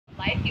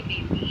life you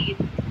may lead.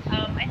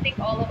 I think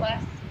all of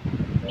us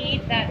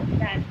need that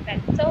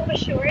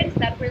self-assurance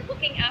that we're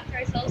looking after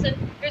ourselves. And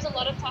there's a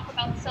lot of talk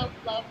about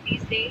self-love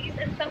these days,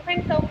 and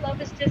sometimes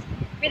self-love is just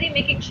really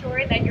making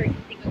sure that you're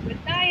eating a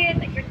good diet,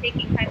 that you're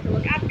taking time to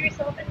look after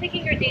yourself, and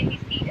taking your daily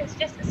seat is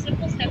just a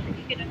simple step that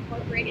you can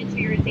incorporate into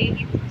your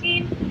daily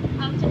routine.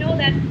 To know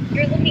that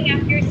you're looking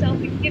after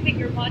yourself, you're giving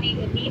your body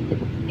the need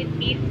it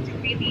needs to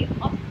really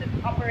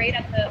operate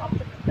at the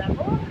optimum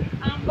level,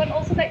 but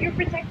also that you're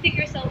protecting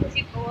yourself as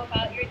you go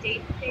about your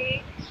day to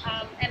day.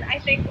 And I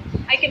think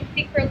I can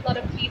speak for a lot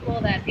of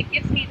people that it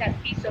gives me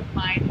that peace of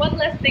mind. One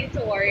less thing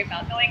to worry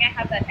about, knowing I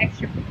have that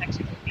extra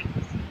protection of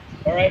things.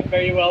 All right,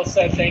 very well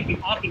said. Thank you.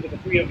 Talking to the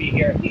three of you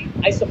here,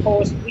 I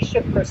suppose we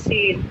should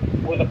proceed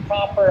with a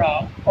proper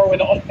or with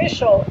the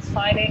official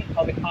signing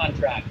of the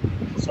contract.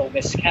 So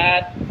Ms.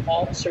 Kat,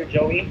 Paul, Sir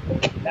Joey,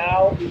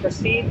 now we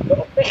proceed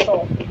the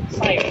official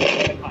signing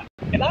of the contract.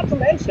 And not to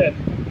mention,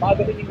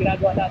 bago din yung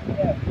ginagawa natin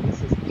yan,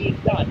 this is being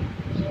done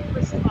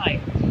first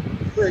time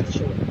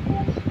virtually.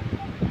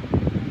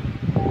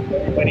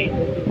 Everybody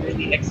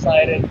really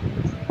excited.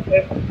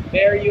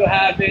 There you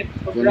have it.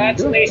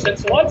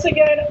 Congratulations once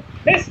again,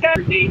 Ms.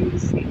 Kat.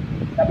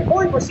 Now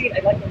before we proceed,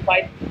 I'd like to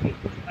invite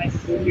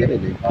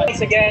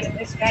once again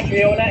Ms.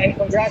 Catriona, and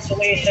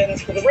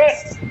congratulations to the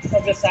rest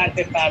of the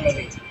Sante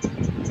family.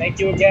 Thank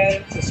you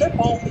again to Sir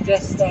Paul to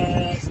just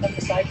step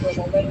aside for a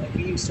moment, and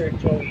you, Sir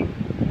Joey,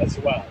 as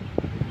well.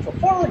 So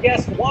for our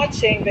guests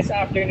watching this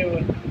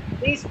afternoon,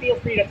 please feel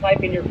free to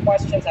type in your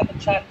questions at the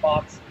chat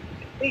box.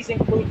 And please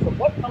include from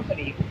what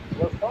company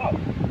you're from.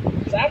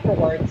 Because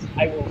afterwards,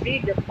 I will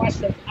read your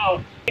questions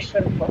out.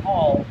 For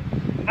all,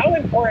 how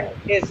important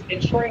is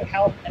ensuring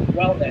health and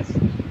wellness,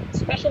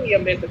 especially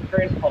amid the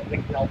current public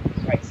health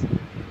crisis?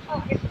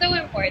 Oh, it's so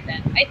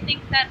important. I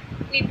think that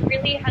we've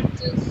really had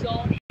to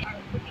zone in on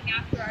looking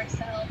after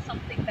ourselves,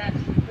 something that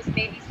was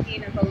maybe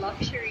seen as a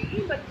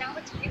luxury, but now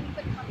it's really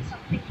become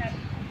something that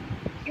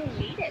you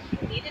need it.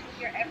 You need it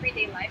in your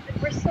everyday life, and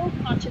we're so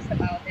conscious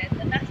about it.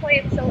 And that's why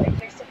it's so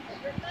interesting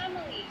for your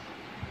family,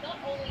 not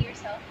only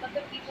yourself, but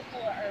the people who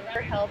are around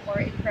your help or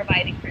in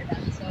providing for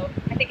them. So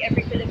I think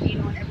every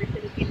Filipino and every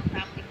Filipino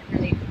family can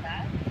relate to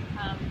that.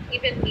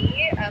 Even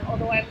me,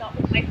 although I'm not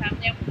with my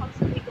family, I'm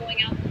constantly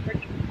going out and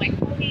working with my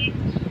colleagues.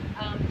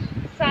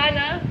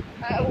 Sana,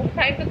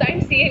 time to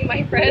time seeing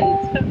my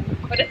friends,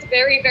 but it's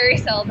very, very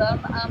seldom.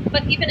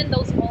 But even in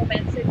those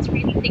moments, it's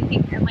really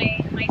thinking, am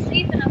I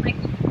safe, and am I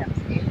keeping them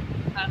safe?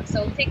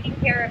 So taking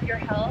care of your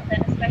health,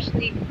 and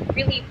especially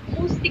really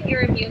boosting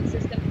your immune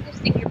system,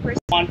 boosting your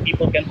personal.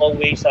 People can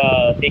always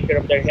take care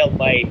of their health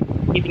by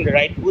eating the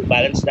right food,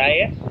 balanced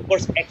diet. Of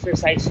course,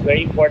 exercise is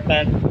very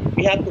important.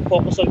 We have to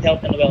focus on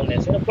health and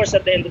wellness. And of course,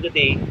 at the end of the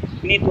day,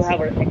 we need to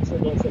have our extra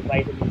dose of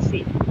vitamin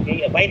C.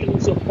 Okay? Vitamin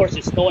C, of course,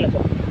 is known as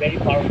a very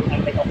powerful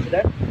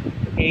antioxidant.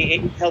 Okay?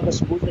 It helps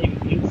us boost the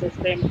immune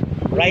system.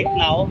 Right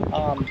now,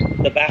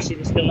 the vaccine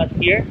is still not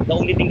here. The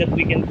only thing that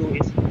we can do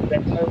is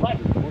strengthen our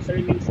body, boost our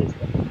immune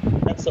system.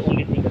 That's the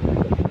only thing that we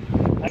can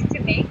do. To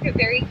make a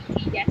very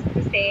easy yes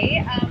to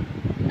say,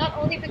 not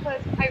only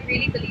because I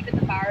really believe in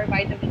the power of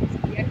vitamin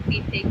C. I've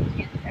been taking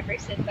it ever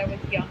since I was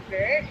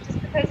younger, just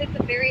because it's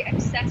a very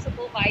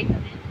accessible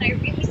vitamin, and I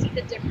really see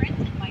the difference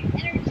in my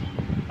energy,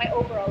 my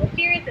overall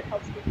appearance. It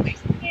helps with my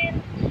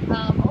skin.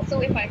 Also,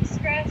 if I'm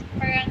stressed,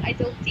 parang I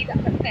don't see that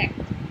effect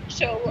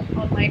show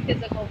on my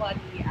physical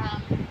body.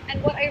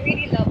 And what I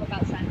really love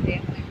about Sante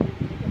is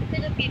a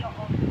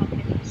Filipino-owned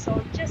company.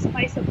 So just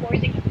by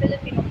supporting a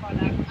Filipino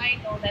product, I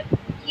know that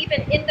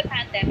even in the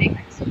pandemic,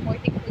 I'm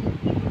supporting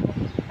Filipino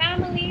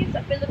families,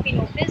 a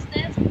Filipino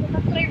business. So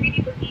that's what I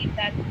really believe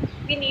that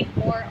we need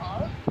more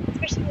of,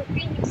 especially we're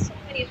feeling so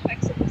many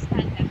effects of this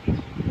pandemic,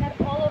 that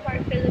all of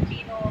our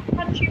Filipino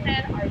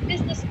countrymen, our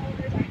business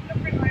owners, our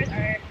entrepreneurs,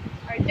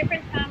 our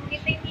different families,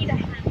 they need a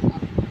hand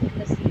up in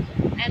the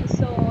season. And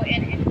so,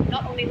 in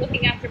not only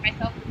looking after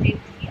myself with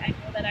JC, I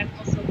know that I'm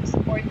also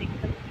supporting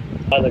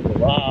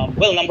Filipinos.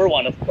 Well, number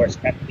one, of course,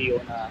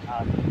 Catriona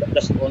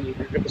doesn't only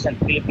represent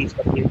the Philippines,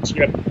 but she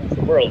represents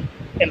the world.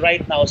 And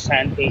right now,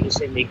 Sante is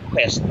in a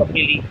quest of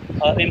really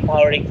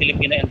empowering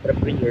Filipino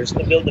entrepreneurs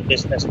to build a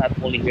business not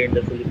only here in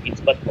the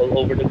Philippines, but all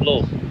over the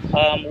globe.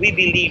 We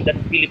believe that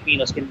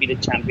Filipinos can be the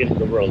champion of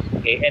the world.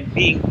 Okay? And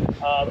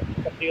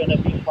Catriona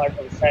being part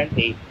of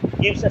Sante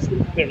gives us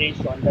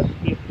inspiration that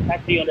if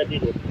Catriona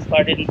did it,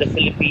 started in the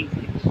Philippines,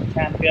 became a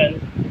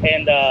champion,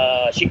 and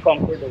she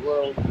conquered the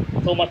world.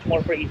 So much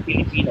more for a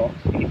Filipino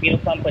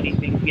company,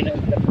 Filipino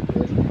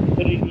entrepreneurs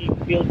to really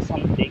build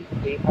something,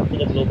 okay, up to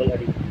the global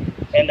arena.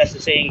 And as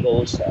the saying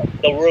goes,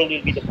 the world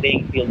will be the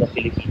playing field of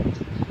Filipinos.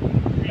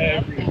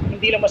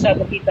 Hindi lang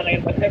masyadong kita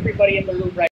ngayon, but everybody in the room right